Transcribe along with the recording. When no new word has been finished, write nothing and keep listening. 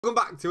Welcome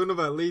back to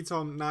another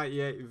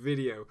LeeTom98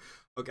 video.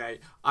 Okay,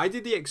 I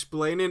did the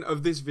explaining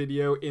of this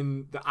video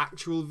in the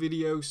actual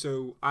video,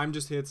 so I'm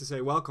just here to say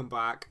welcome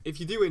back. If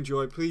you do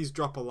enjoy, please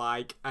drop a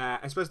like,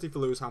 especially for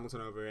Lewis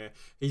Hamilton over here.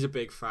 He's a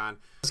big fan.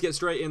 Let's get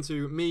straight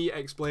into me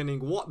explaining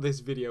what this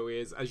video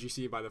is, as you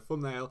see by the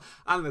thumbnail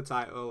and the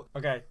title.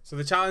 Okay, so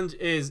the challenge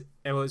is,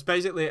 well, it's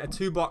basically a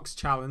 2-box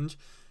challenge.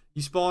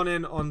 You spawn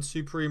in on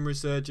Supreme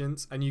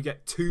Resurgence and you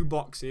get 2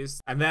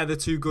 boxes, and they're the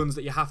 2 guns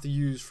that you have to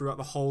use throughout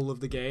the whole of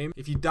the game.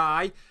 If you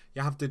die,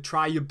 you have to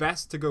try your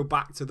best to go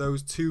back to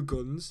those 2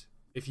 guns.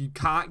 If you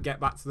can't get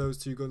back to those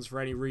 2 guns for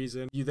any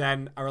reason, you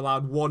then are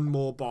allowed 1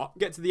 more box.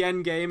 Get to the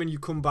end game and you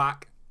come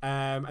back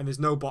and there's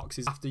no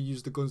boxes. You have to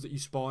use the guns that you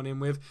spawn in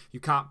with. You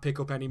can't pick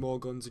up any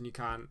more guns and you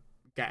can't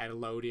get a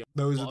loadie.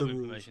 Those are the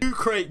rules. 2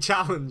 crate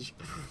challenge.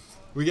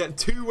 We get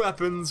 2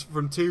 weapons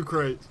from 2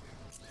 crates.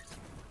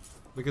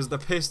 Because the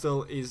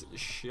pistol is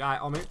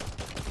shite on me.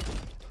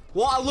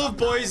 What I love,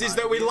 boys, is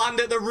that we land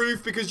at the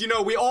roof because, you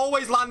know, we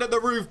always land at the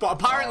roof, but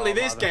apparently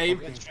this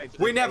game,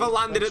 we never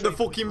landed at the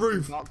fucking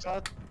roof.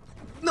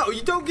 No,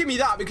 you don't give me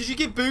that because you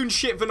give Boone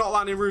shit for not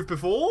landing roof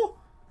before.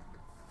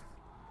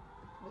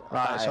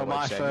 Right, so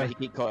my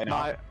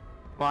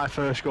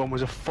first gun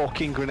was a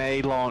fucking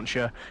grenade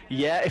launcher.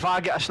 Yeah, if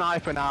I get a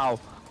sniper now.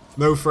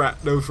 No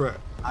threat, no threat.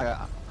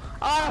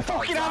 I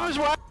fucking have as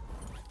well.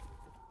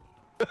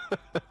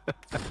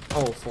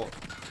 Oh fuck!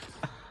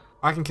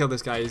 I can kill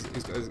this guy. He's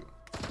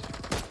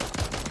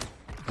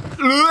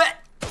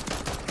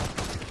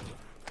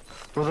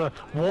Brother,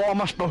 what am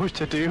I supposed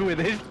to do with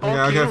this?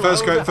 Yeah, okay,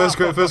 first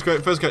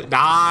crate.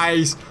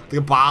 Nice.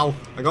 The ball.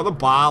 I got the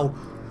ball.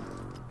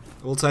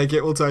 We'll take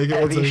it. We'll take it.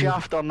 Heavy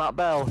shaft on that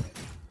bell.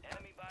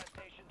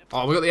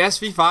 Oh, we got the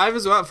SV5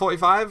 as well.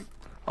 45.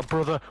 Oh,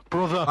 brother.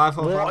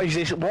 What is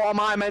this? What am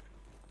I meant?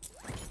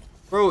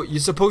 Bro, you're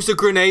supposed to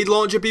grenade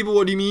launcher people.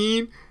 What do you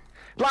mean?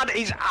 Lad,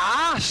 his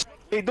ass!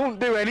 It don't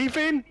do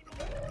anything!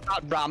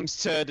 That ram's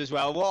turd as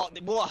well.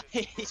 What?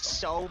 It's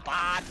so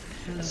bad.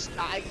 The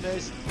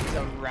snipers, it's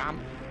a ram.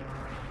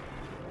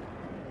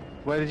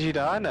 Where did you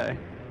die now?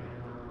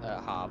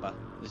 Harbour.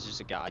 There's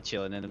just a guy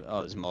chilling in. Oh,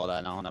 there's more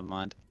there now, never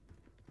mind.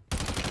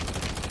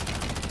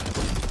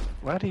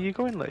 Where are you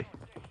going, Lee?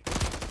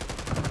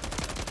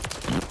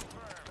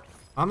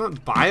 I'm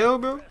at bio,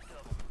 bro.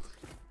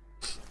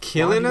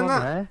 Killing in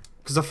that?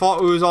 Because I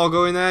thought we was all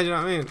going there, do you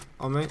know what I mean?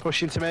 On me.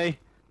 Pushing to me.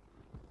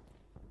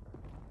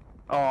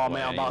 Oh,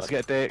 mate, I'm about to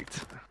get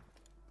dicked.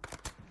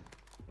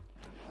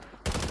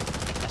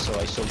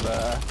 SOA sub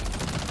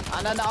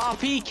and an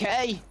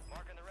RPK!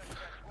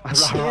 I'd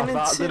rather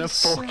that than a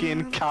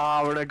fucking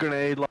car and a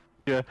grenade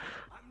launcher.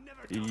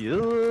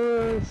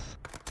 Yes!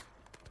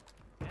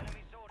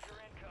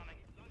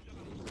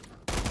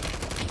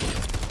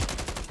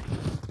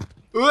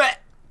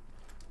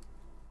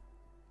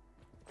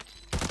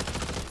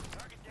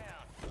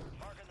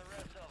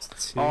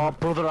 Oh,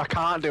 brother, I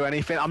can't do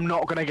anything. I'm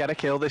not gonna get a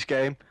kill this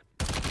game.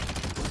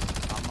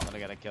 I'm not gonna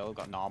get a kill. I've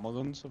got normal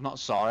guns. I've not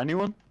saw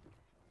anyone.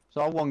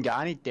 Saw one guy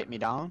and he dipped me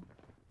down.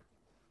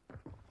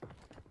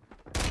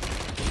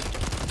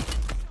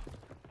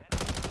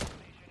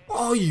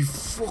 Oh, you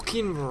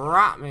fucking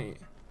rat, mate.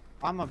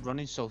 Why am I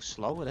running so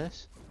slow with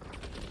this?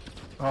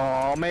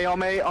 Oh, me.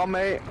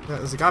 Yeah,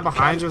 there's a guy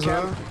behind you as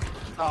well.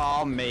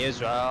 Oh, me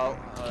as well.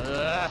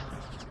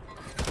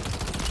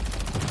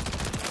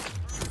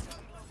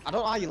 I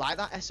don't know how you like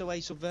that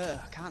SOA subvert.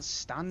 I can't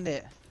stand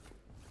it.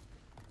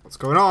 What's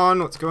going on?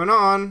 What's going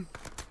on?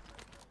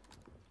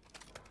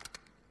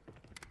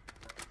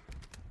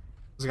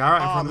 There's a guy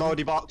right in front of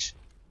me. Loadie box.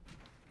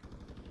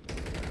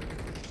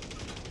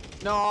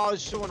 No,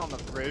 there's someone on the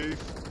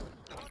roof.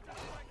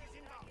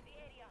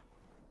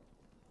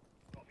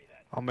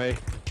 On me.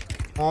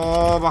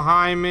 Oh,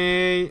 behind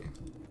me.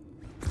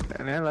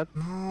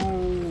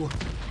 No.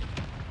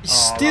 He's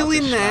still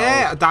in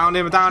there. Down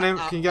him. Can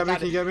you get me?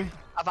 Can you get me?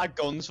 I've had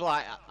guns for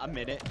like a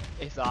minute,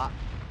 if that.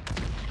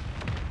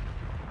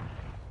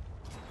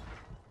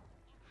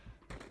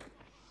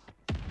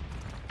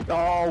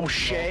 Oh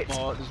shit!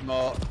 There's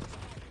more.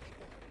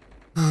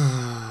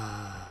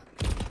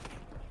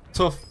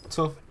 Tough.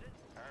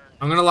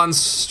 I'm gonna land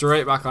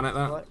straight back on it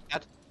though.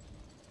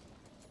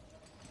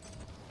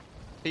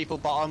 People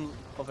bottom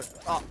of it.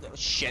 Oh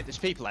shit! There's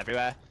people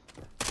everywhere.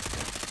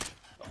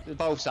 There's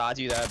both sides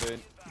of you there,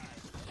 Boone.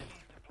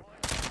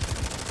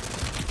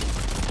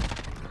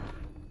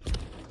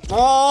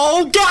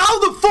 Oh, get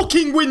out the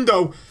fucking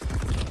window!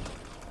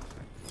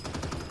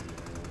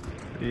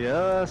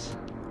 Yes.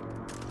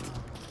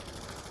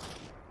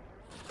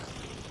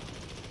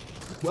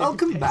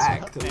 Welcome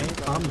back to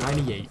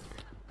LeeTom98.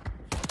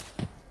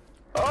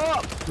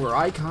 Oh! Where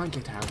I can't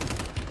get out.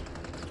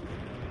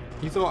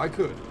 You thought I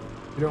could?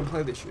 You don't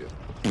play this shit.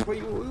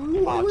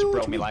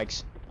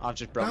 I've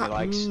just broke my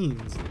legs. That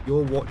means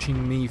you're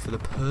watching me for the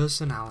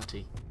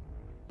personality.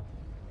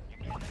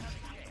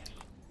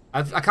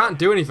 I can't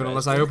do anything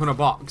unless I open a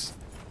box.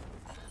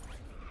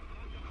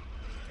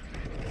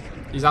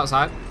 He's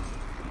outside.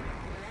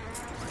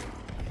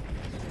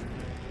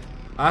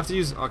 I have to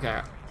use... Okay.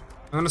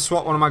 I'm gonna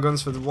swap one of my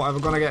guns for whatever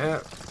gun I get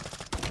here.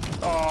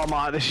 Oh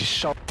my, this is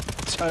so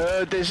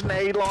turd, this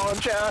nade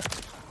launcher.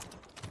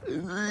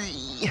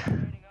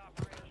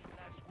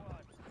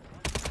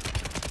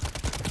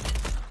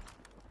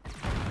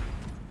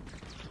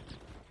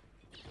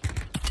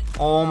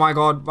 Oh my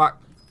god, back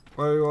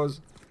where he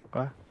was.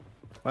 Where?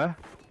 Where?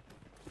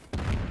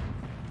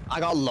 I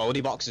got a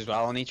loadie box as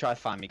well. I need to try to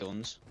find me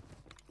guns.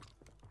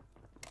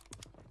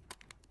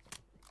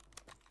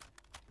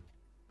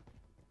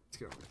 Let's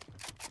go.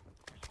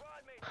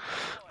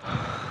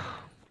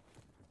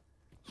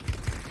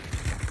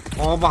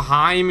 Oh,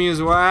 behind me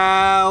as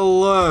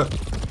well.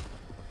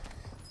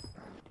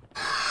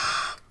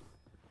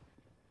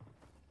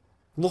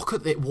 Look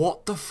at it.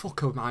 What the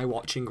fuck am I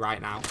watching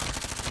right now?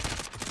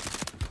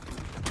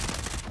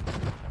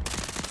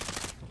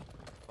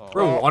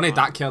 Bro wanted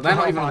that kill. They're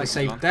not even on the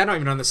same. They're not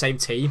even on the same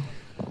team.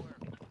 I'm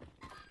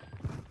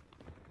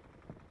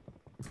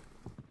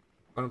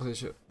gonna play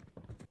shit.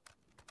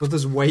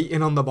 Brother's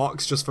waiting on the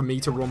box just for me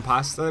to run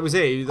past. That was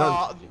it.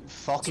 Oh,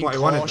 fucking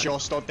course you're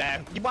stood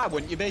there. Why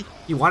wouldn't you be?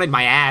 He wanted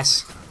my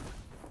ass.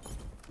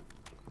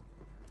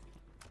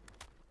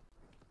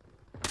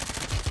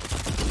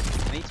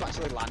 I need to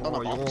actually land on the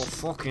box. You're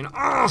fucking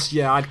ass.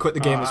 Yeah, I'd quit the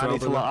game as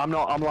well. I'm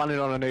landing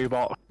on a new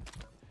box.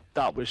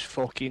 That was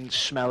fucking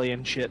smelly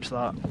and chips,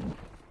 that.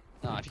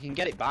 No, if you can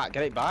get it back,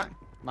 get it back.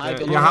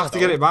 You have to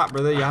get it back,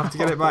 brother. You have to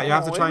get it back. You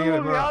have to try and get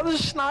it back. Yeah, the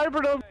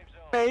sniper the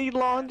nade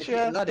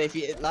launcher. Lad,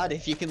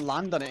 if you can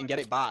land on it and get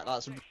it back,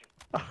 that's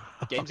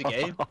game's a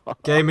game.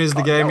 Game is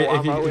the game.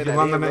 If you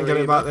land on it and get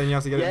it back, then you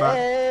have to get it back.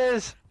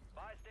 Yes.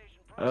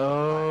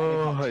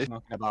 Oh,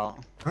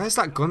 where's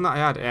that gun that I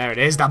had? There it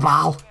is, the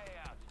ball.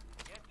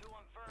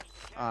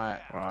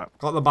 Alright.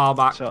 Got the ball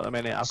back. So at the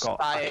minute I've got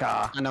a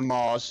car and a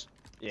Mars.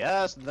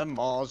 Yes, the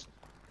Mars.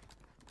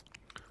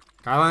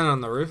 Guy landing on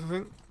the roof, I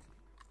think.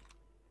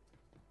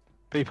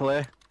 People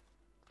here.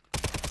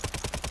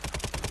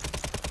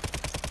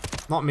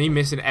 Not me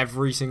missing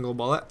every single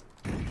bullet.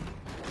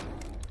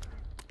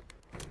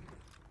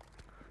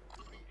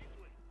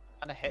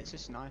 And a hits a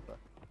sniper.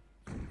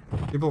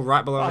 People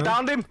right below me. I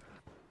downed him.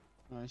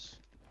 Nice.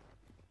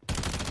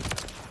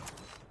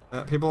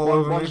 People all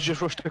over me. One's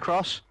just rushed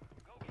across.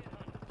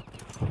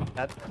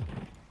 Dead.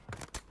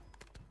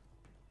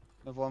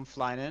 Another one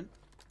flying in.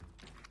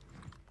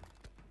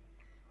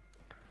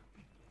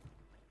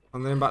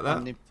 And then back there.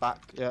 And back,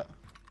 yeah.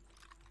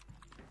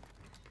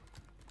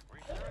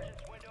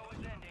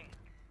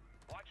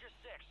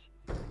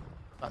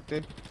 Back,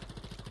 dude.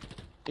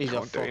 He's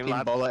a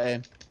fucking bullet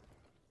in.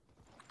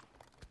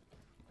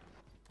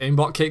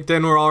 Aimbot kicked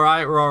in, we're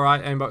alright, we're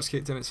alright. Aimbot's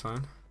kicked in, it's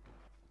fine.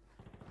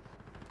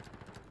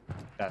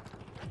 Yeah.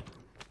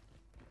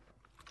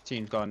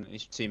 Team's gone,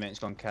 his teammate's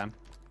gone cam.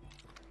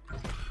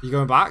 You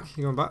going back?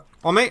 You going back?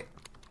 On me!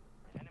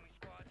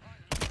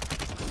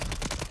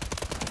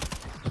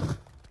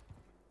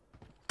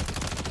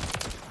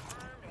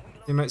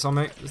 Teammates on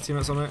me. There's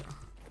teammates on me.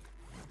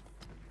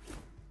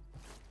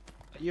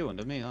 You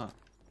under me, huh?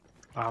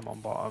 I'm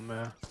on bottom,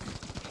 yeah.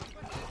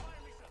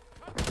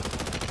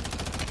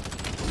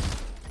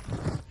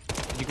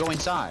 You go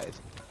inside?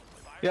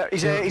 Yeah,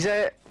 he's here, he's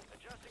here.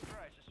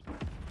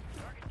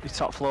 He's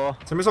top floor.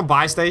 Teammates on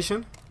buy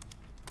station.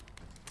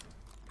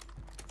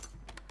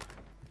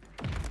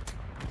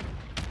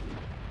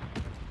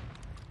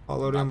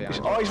 Followed him.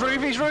 Oh, he's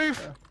roof, he's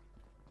roof!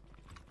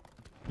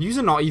 Yous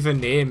are not even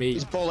near me.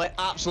 He's bullet,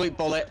 absolute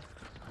bullet.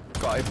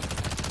 Got him.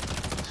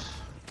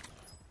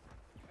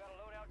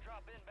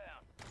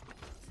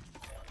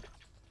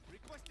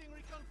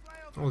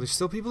 Oh, there's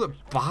still people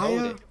that buy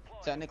it?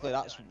 Technically,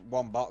 that's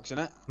one box,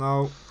 isn't it?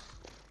 No.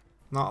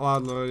 Not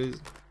allowed loadies.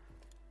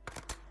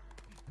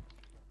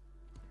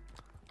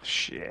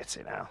 Shit,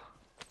 now.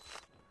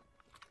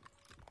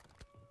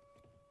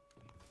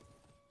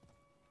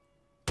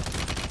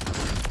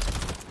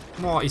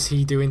 What is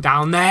he doing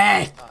down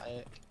there?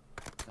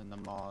 And the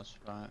Mars,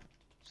 right.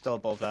 Still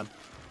above them.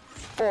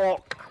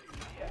 Fuck.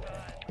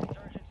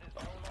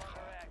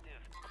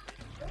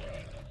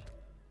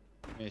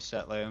 Give me a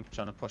set, Liam. I'm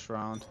trying to push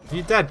around.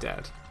 You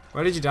dead?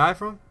 Where did you die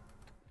from?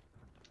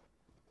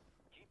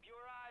 Keep your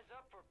eyes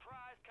up for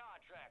prize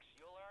contracts.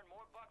 You'll earn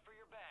more buck for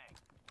your bang.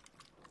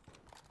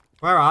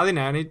 Where are they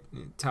now?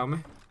 Tell me.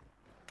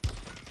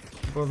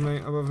 Above me,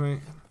 above me.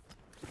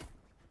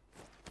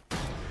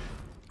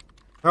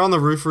 They're on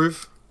the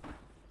roof.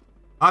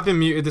 I've been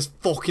muted this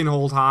fucking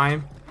whole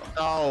time.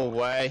 No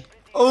way.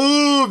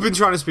 Oh, I've been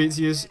trying to speak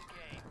to you.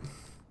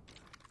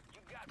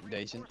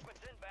 Decent.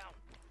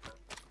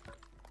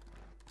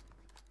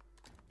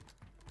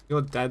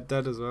 You're dead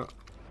as well.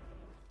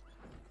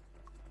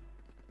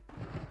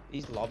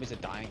 These lobbies are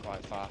dying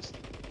quite fast.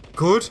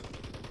 Good.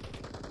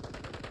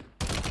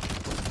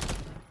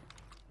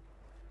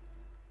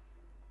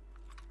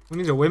 We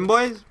need to win,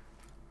 boys.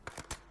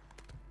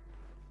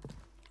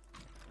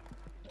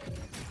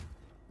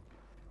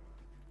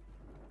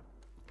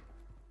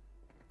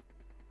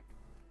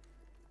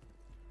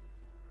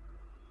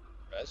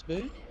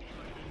 SB?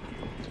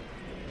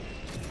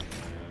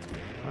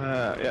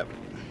 Yep.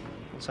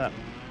 What's that?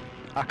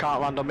 I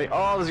can't land on me.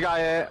 Oh, there's a guy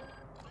here.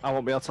 I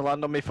won't be able to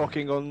land on me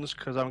fucking guns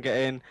because I'm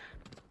getting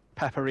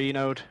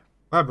pepperinoed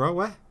Where, bro?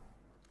 Where?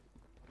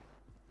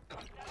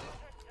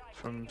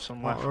 from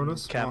somewhere What from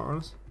runners? camp. What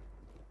runners?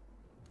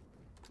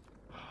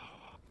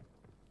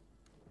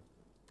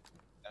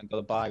 Go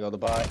the buy, go the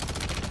buy.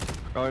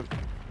 Going.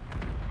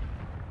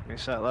 Me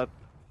set, lad.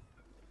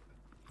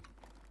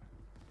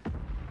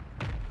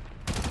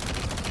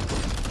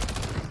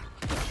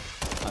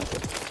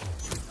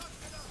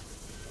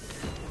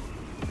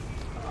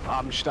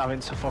 I'm just having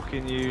to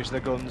fucking use the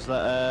guns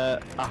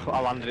that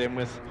I landed in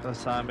with for the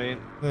time being.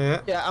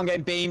 Yeah. Yeah, I'm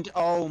getting beamed.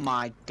 Oh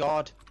my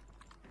god.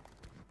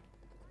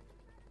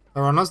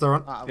 They're on us. They're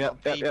on. I've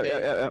Yep, got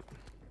yep.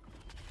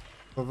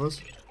 Above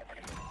us.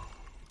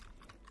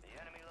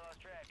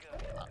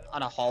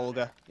 And a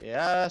Holger.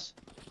 Yes.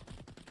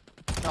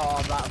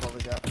 Oh, that above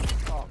us.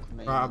 Fuck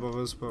me. Right above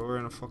us, but we're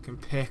in a fucking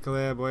pickle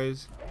here,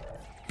 boys.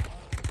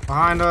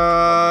 Behind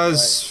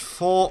us!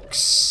 Fuck's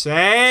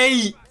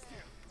sake!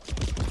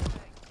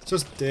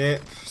 Just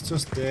dip.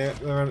 Just dip.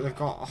 They've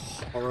got a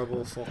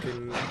horrible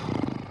fucking.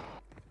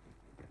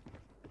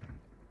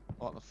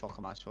 What the fuck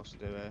am I supposed to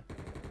do here?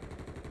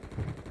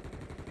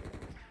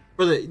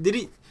 Brother,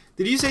 did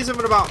you say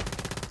something about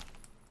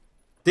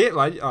dip?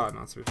 Like, oh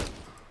no, to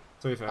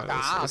be fair,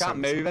 I can't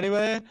move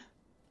anywhere.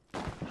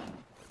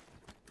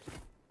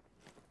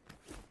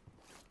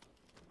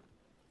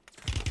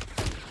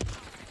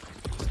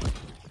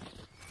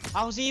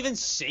 How's he even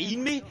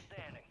seen me?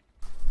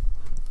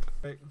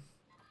 I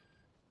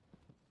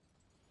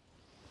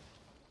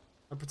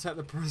protect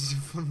the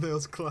president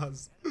thumbnails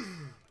class.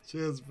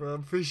 Cheers, bro.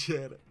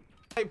 Appreciate it.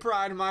 I take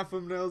pride in my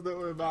thumbnails. Don't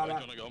worry about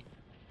that.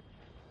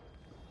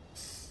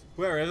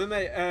 Wherever,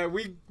 mate.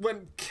 We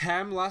went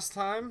chem last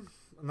time,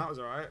 and that was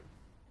alright.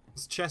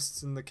 There's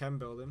chests in the chem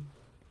building.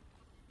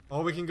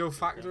 Or we can go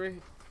factory.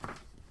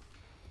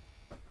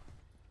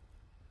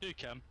 Do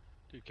chem.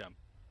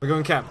 We're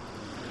going chem.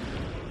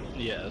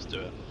 Yeah, let's do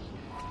it.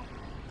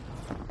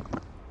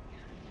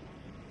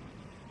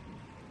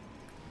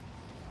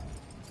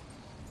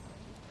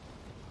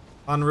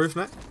 On the roof,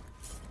 mate.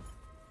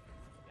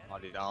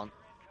 Body down.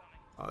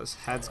 Oh, his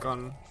head's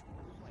gone.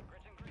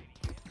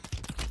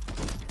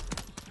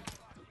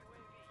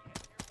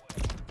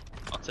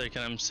 I'll take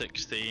an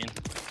M16.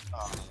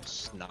 Oh,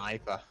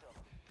 sniper.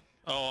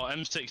 Oh,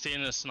 M16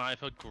 and a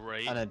sniper,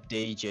 great. And a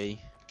DG.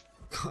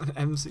 Got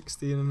an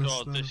M16 and a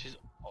God, sniper. this is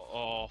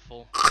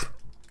awful.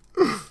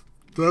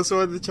 That's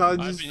why the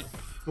challenge is I've been-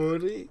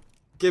 funny.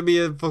 Give me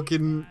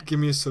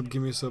a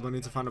sub. I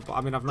need to find a bot.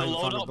 I mean, I've The not even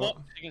found a loadout bot.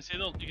 box.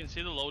 You can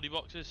see the loadie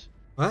boxes.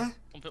 Where?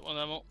 Come pick one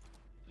of them up.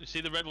 You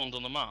see the red ones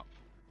on the map?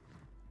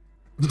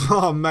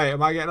 Oh, mate,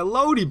 am I getting a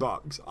loadie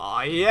box?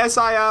 Oh, yes,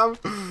 I am.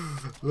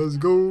 Let's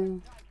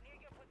go.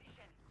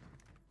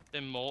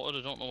 They're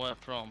mortared, I don't know where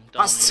from.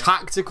 Down That's here.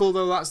 tactical,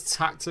 though. That's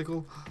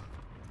tactical.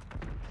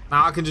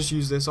 Now I can just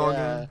use this all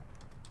again.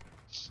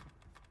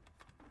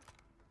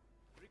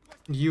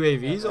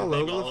 UAVs all They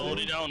over got a the loadie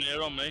place. down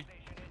here on me.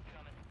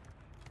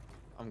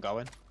 I'm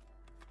going.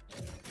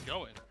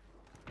 Going.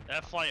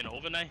 They're flying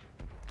over now.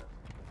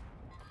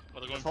 Well,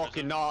 they're going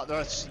Fucking not.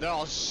 They're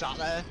all sat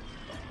there.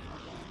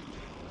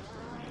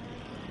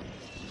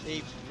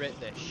 He ripped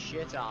the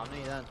shit out of me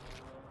then.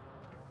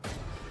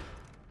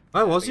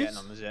 Where was We're he? getting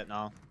on the zip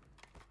now.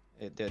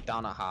 They're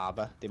down at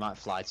harbour. They might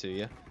fly to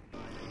you.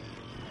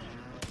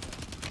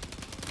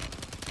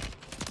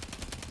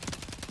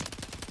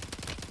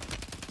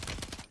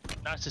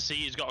 Nice to see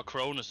he's got a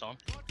Cronus on.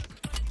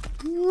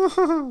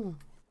 Whoa.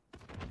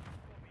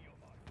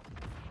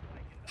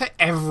 Hit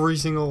every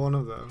single one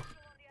of them.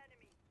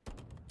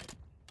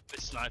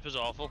 This sniper's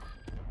awful.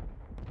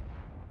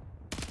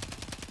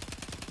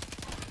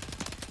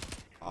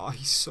 Oh,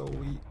 he's so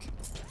weak.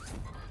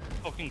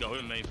 Fucking go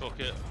with me, fuck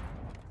it.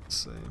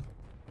 Same.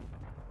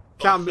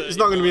 Can't be, it's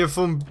not going to be a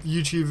fun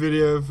YouTube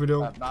video if we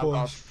don't I've got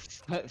push.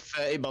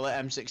 30 bullet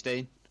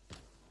M16.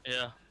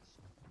 Yeah.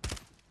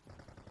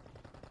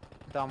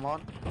 Down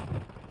one.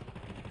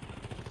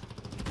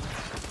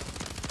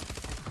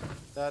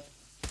 Dead.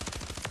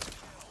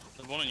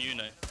 There's one on you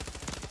now.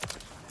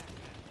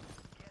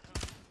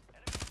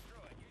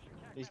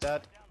 He's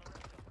dead.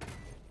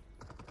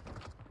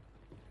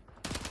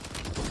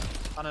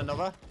 And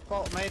another.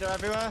 Bot made her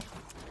everywhere.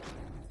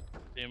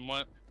 Team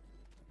went.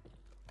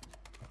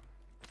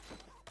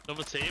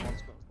 Another team.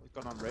 He's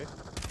gone on roof.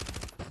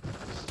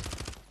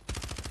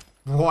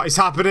 What is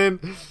happening?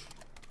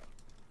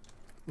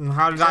 And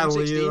how did I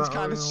leave M16's that?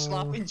 kind of Oh.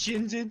 slapping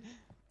chins in.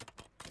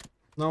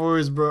 No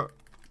worries, bro.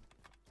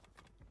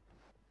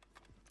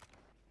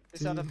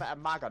 This had a better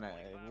mag on it.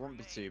 It wouldn't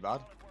be too bad.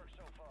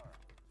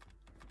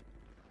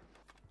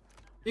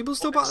 People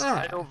still back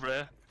Right there? over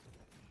here.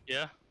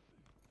 Yeah.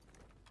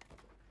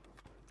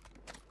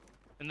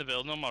 In the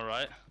building on my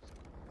right.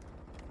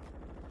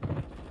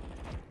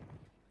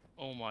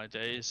 Oh my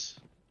days.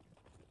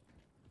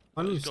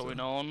 I What knew is going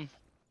on?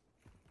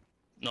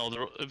 No,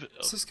 they're.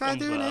 What's this guy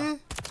one's doing there. here?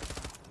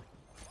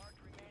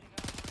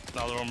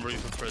 Now they're on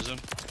roof of prison.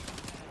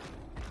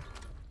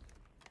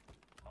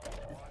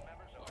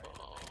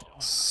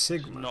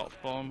 Sigma. Not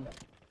fun.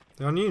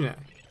 They're on unit.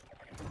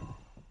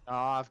 Oh,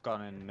 I've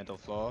gone in middle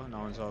floor. No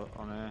one's on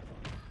here.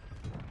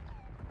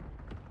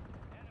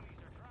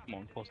 Come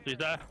on, Pusty's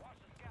there.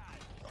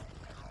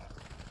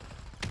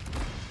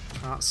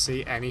 Can't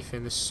see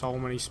anything. There's so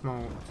many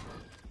smokes.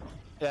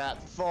 Yeah,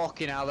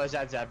 fucking hell, there's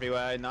heads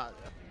everywhere in that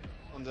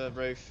under the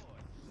roof.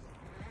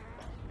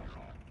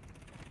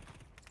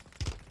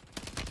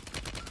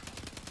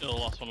 You're the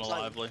last one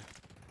lively.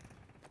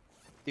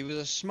 There was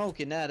a smoke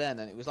in there then,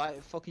 and it was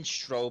like fucking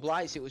strobe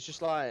lights. It was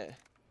just like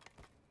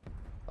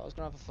I was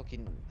gonna have a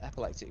fucking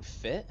epileptic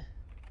fit.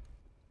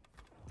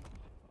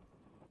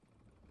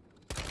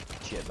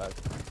 Shit, bag.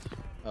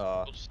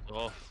 Oh. Good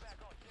stuff.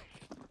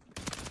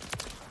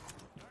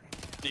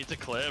 Need to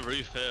clear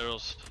roof here,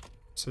 us.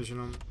 Precision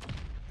on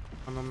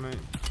me.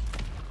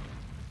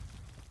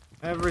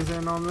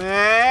 Everything on me.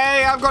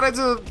 I've got it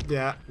to.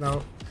 Yeah,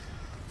 no.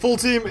 Full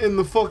team in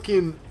the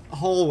fucking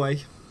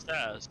hallway.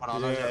 Stairs. I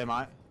don't know, yeah,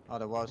 mate. Oh,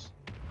 there was.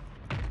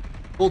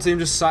 Full team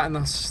just sat in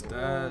the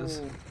stairs.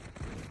 Ooh.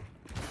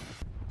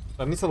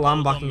 I need to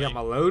land back and get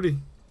my loadie,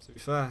 to be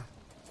fair.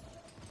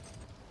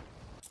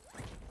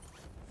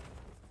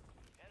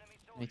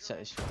 I need to set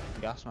his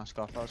fucking gas mask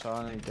off, that's all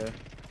I need to do.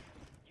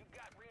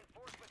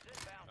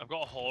 I've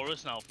got a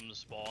Horus now from the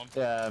spawn.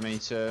 Yeah, me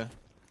too.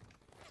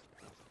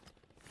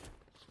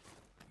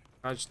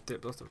 I just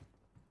dipped off them.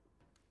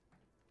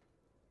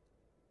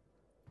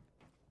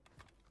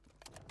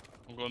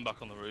 I'm going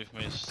back on the roof,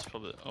 mate. It's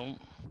probably. Oh.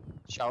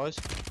 Showers.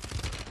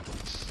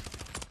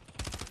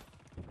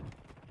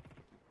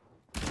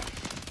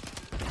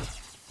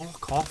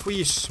 Fuck off with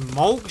your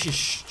smokes, you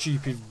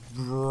stupid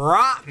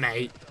rat,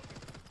 mate.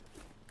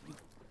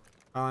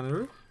 On the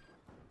roof?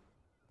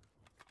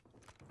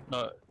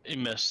 No, he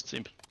missed.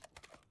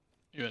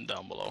 He went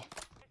down below.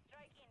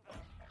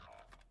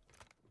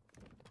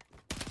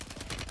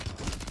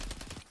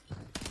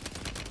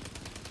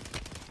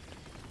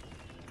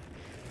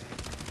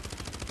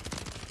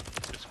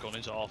 This gun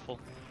is awful.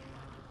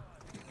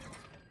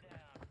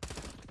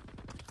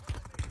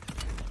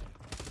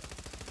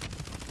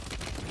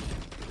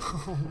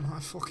 Oh my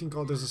fucking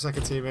god, there's a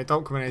second teammate.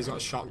 Don't come in here, he's got a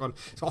shotgun.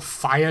 He's got a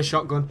fire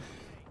shotgun.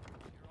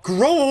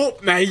 Grow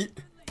up, mate!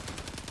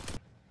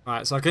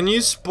 Alright, so I can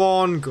use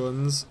spawn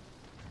guns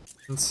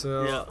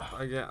until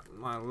I get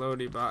my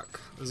loadie back.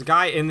 There's a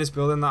guy in this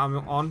building that I'm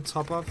on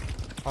top of.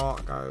 Oh,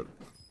 God.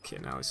 Okay,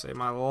 now I save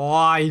my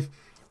life.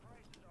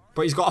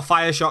 But he's got a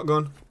fire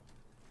shotgun.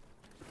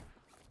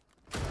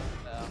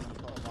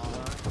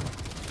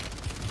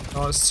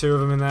 Oh, there's two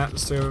of them in there.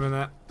 There's two of them in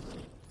there.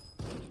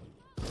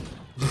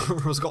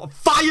 He's got a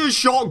fire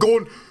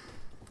shotgun!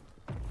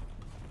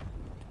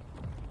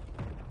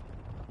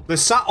 They're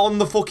sat on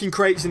the fucking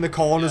crates in the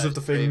corners of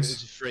the things.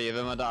 There's three of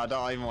them. I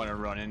don't even want to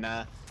run in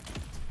there.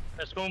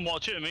 Let's go and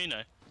watch it with me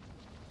now.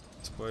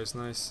 This boy's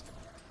nice.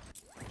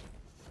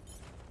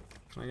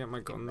 Can I get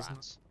my guns?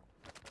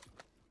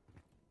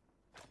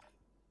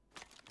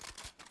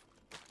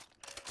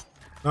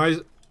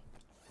 Nice.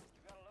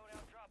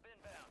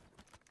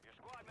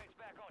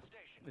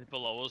 He's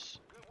below us.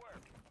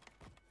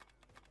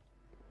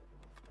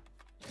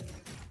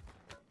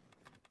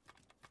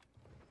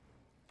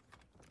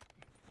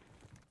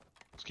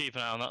 Let's keep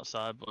an eye on that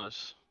side,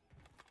 boys.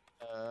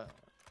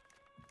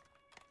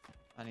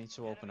 I need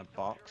to open a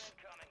box.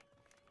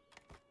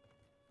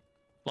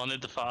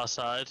 Landed the far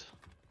side.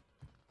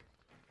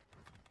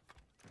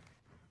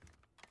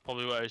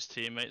 Probably where his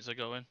teammates are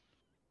going.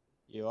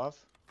 You have?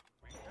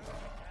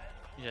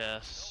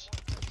 Yes.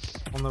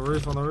 On the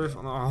roof, on the roof,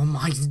 on the... Oh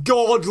my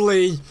god,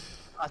 Lee!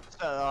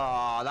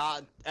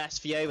 That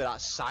SVA with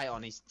that sight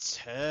on his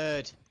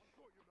turd.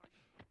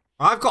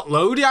 I've got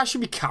loadie, I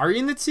should be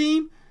carrying the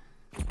team.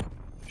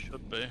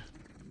 Should be.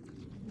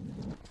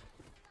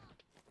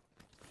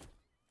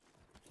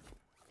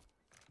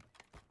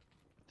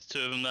 There's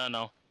two of them there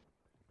now.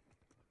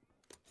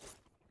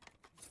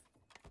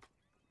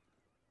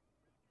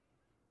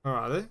 Where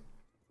are they?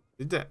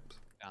 They dipped.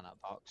 Down that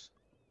box.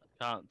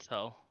 Can't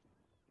tell.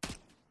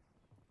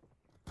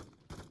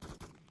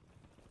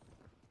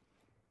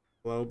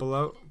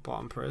 Below,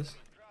 bottom prize.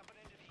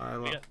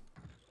 Alright,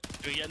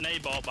 Do we get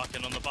Nabot back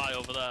in on the buy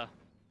over there?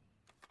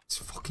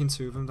 There's fucking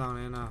two of them down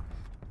here now.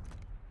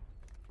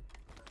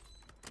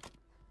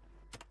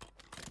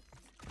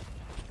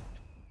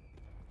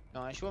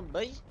 Nice one,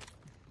 B.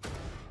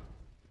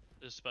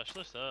 There's a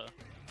specialist there.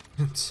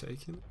 I'm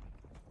taking it.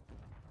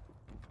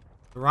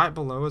 Right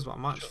below us, but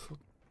I'm actually...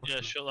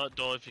 Yeah, shut that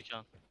door if you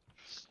can.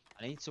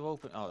 I need to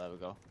open. Oh, there we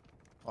go.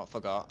 Oh, I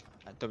forgot.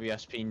 A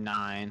WSP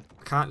 9.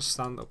 I can't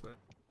stand up there.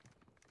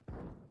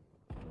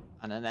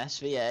 And an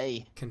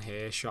SVA. Can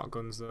hear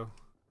shotguns though.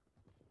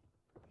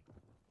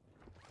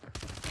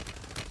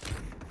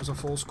 There's a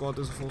full squad,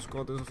 there's a full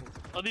squad, there's a full...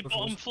 Are they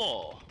bottom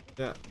floor?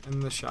 Yeah, in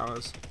the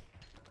showers.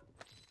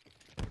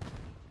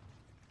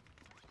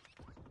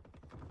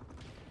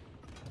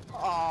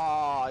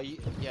 Oh,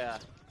 yeah.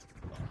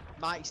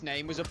 Mike's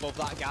name was above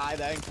that guy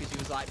then, because he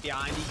was like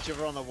behind each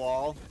other on the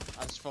wall.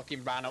 I just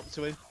fucking ran up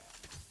to him.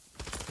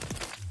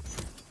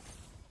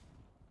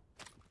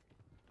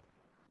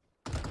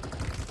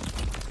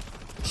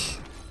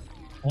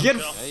 Get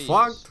shot.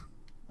 fucked.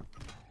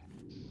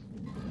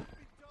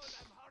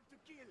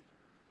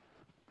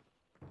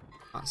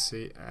 Can't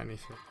see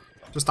anything.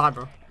 Just die,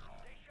 bro.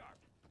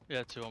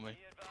 Yeah, 2 on me. Be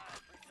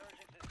advised,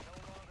 resurgence is no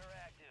longer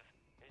active.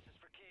 This is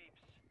for keeps.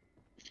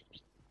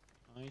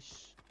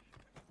 Nice.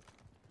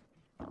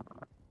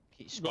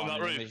 Keep Go on that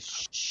spawning roof. with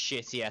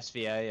shitty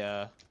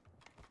SVA.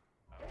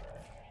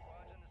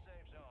 Squad's in the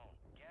safe zone.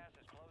 Gas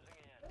is closing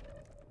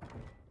in.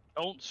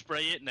 Don't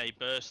spray it, Nate.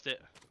 Burst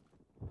it.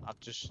 I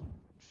just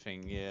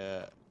think,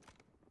 yeah.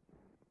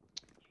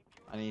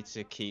 I need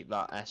to keep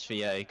that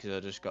SVA because I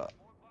just got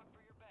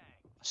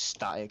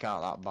static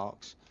out that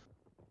box.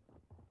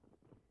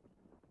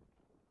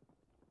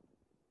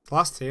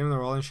 Last team,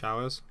 they're all in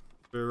showers.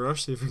 We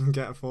rush, see if we can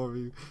get a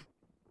 4v.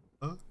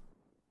 Huh?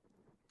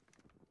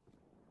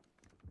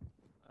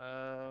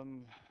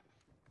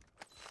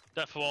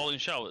 Death for all in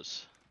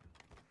showers.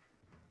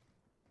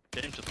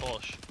 Game to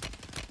push.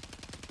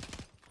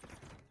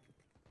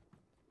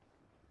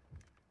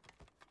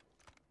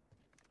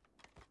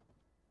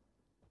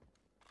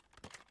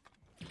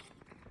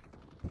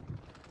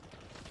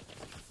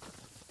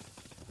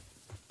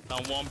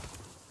 Down 1.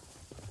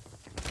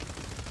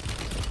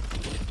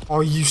 Oh,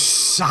 you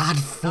sad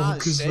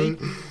fuckers, sick.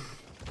 man.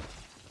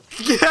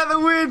 Get the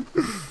win!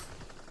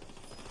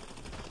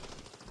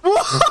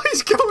 What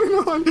is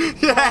going on?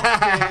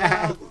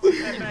 Yeah!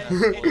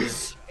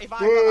 If I got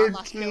that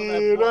last kill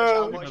there, watch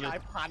how much I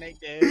panicked,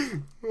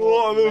 dude.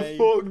 What the me.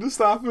 fuck just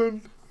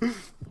happened?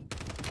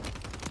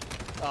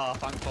 Oh,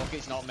 thank fuck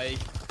it's not me.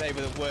 They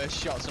were the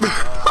worst shots of my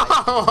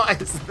life. What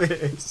is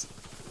this?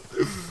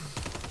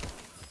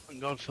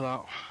 Thank God for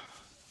that.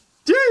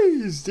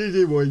 Jeez!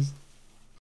 GG, boys.